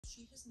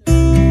Happy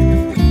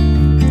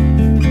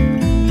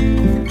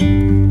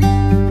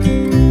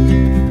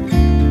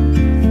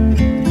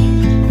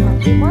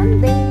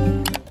Monday!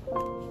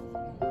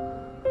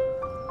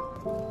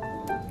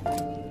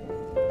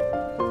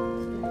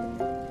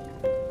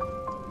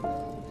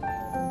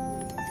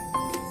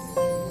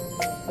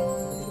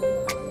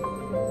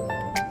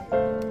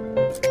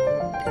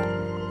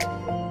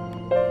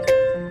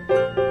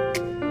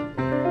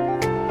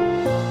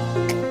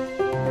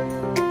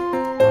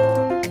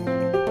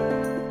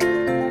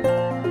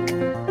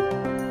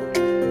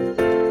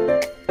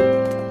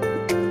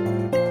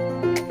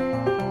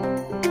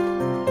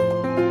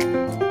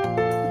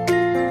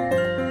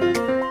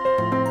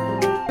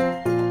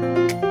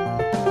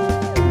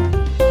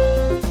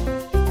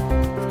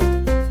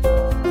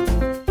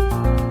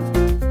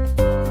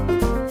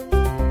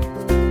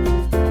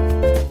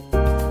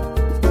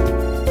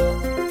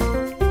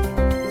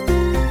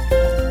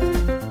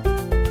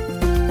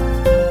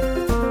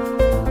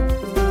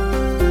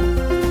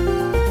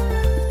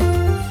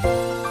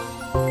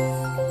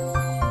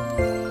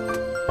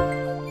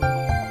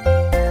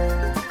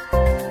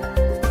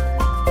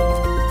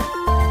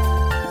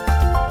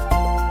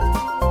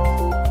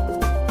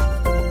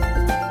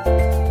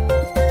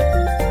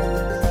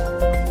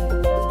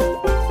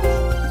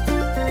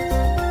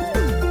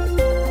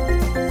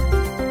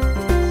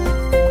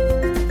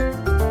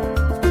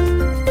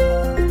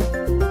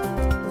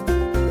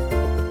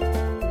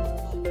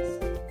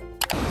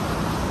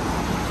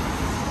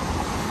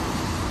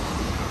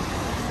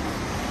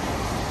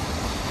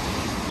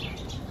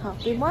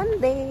 Happy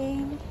Monday!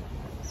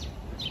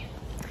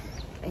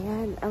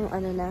 Ayan, ang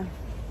ano na.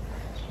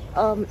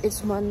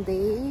 It's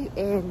Monday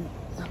and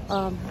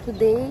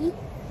today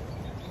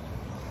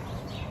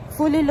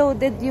fully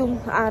loaded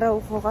yung araw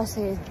ko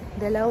kasi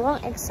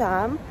dalawang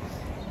exam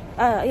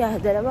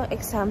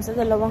sa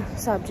dalawang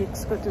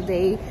subjects ko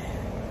today,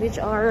 which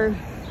are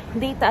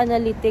data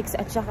analytics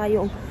at saka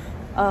yung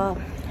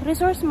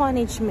resource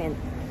management.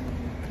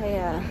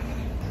 Kaya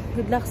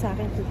good luck sa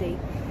akin today.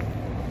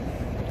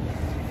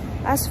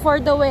 As for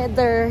the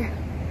weather,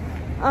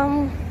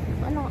 ano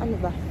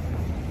ba?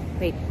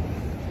 Wait.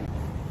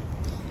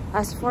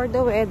 As for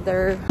the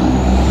weather,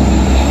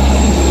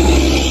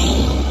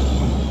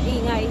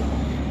 ingay.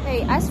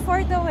 Okay, as for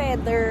the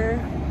weather,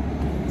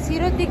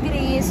 0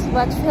 degrees,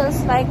 but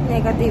feels like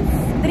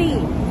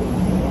 -3.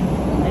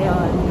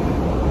 Ayun.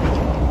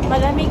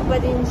 Malamig pa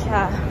din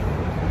siya.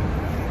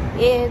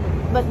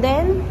 But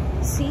then,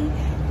 see,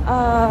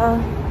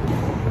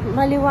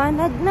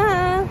 maliwanag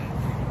na.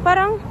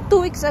 Parang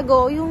 2 weeks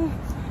ago, yung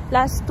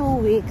last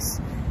 2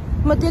 weeks,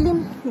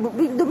 madilim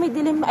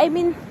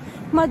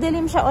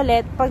siya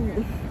ulit pag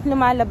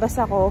lumalabas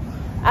ako.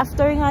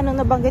 After nga nung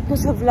nabanggit ko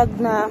sa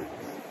vlog na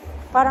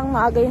parang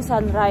maaga yung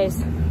sunrise.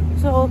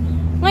 So,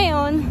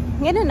 ngayon,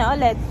 gano'n na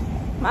ulit.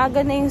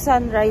 Maaga na yung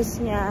sunrise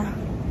niya.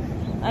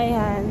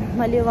 Ayan,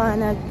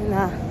 maliwanag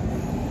na.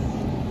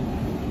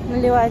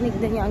 Maliwanag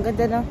na niya.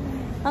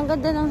 Ang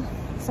ganda ng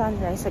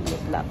sunrise.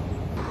 Saglit lang.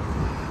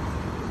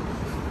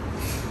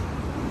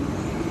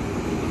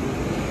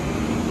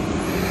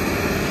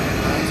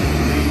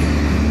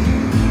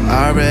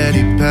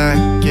 Already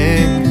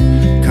packing,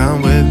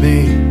 come with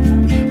me.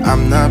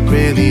 I'm not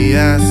really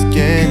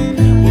asking.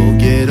 We'll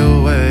get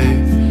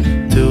away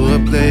to a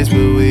place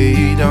where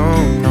we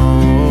don't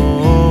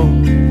know.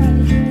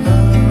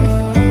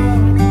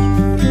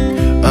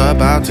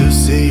 About to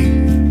see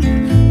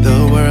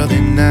the world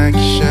in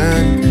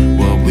action,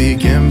 what we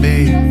can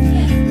be,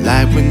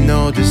 life with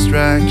no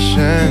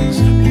distractions.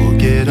 We'll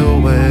get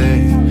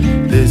away.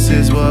 This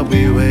is what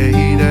we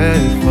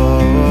waited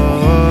for.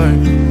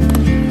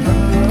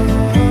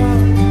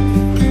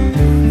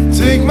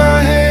 Take my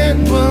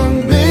hand,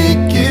 we'll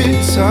make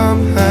it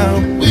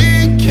somehow.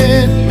 We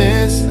can't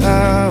miss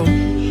out.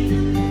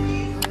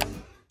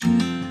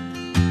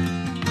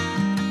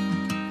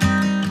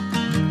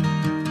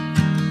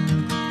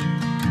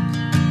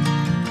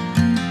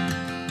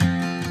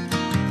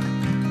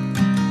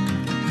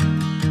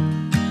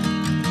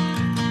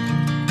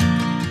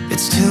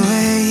 It's 2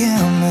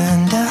 a.m.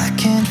 and I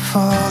can't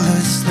fall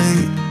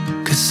asleep,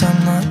 'cause I'm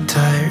not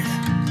tired.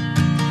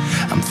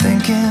 I'm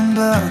thinking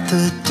about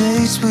the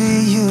days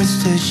we used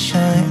to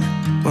shine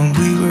when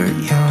we were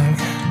young.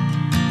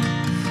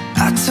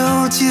 I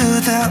told you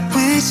that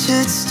we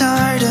should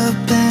start a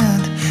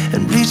band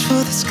and reach for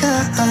the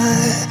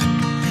sky.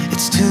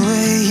 It's 2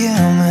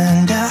 a.m.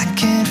 and I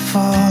can't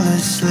fall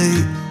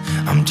asleep.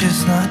 I'm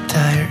just not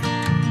tired.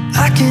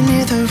 I can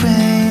hear the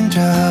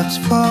raindrops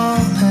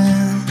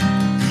falling.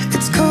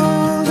 It's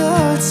cold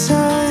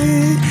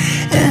outside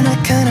and I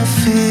kinda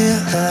feel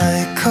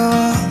like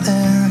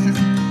calling,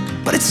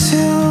 but it's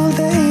too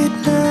late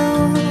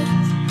now.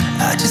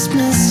 I just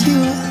miss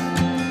you.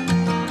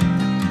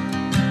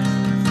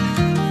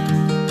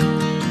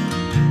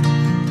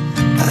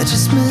 I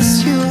just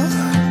miss you.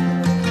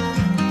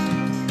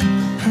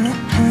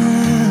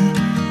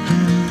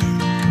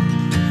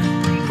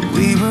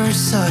 We were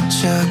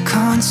such a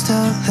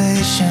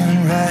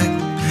constellation, right?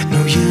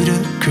 No, you'd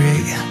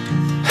agree.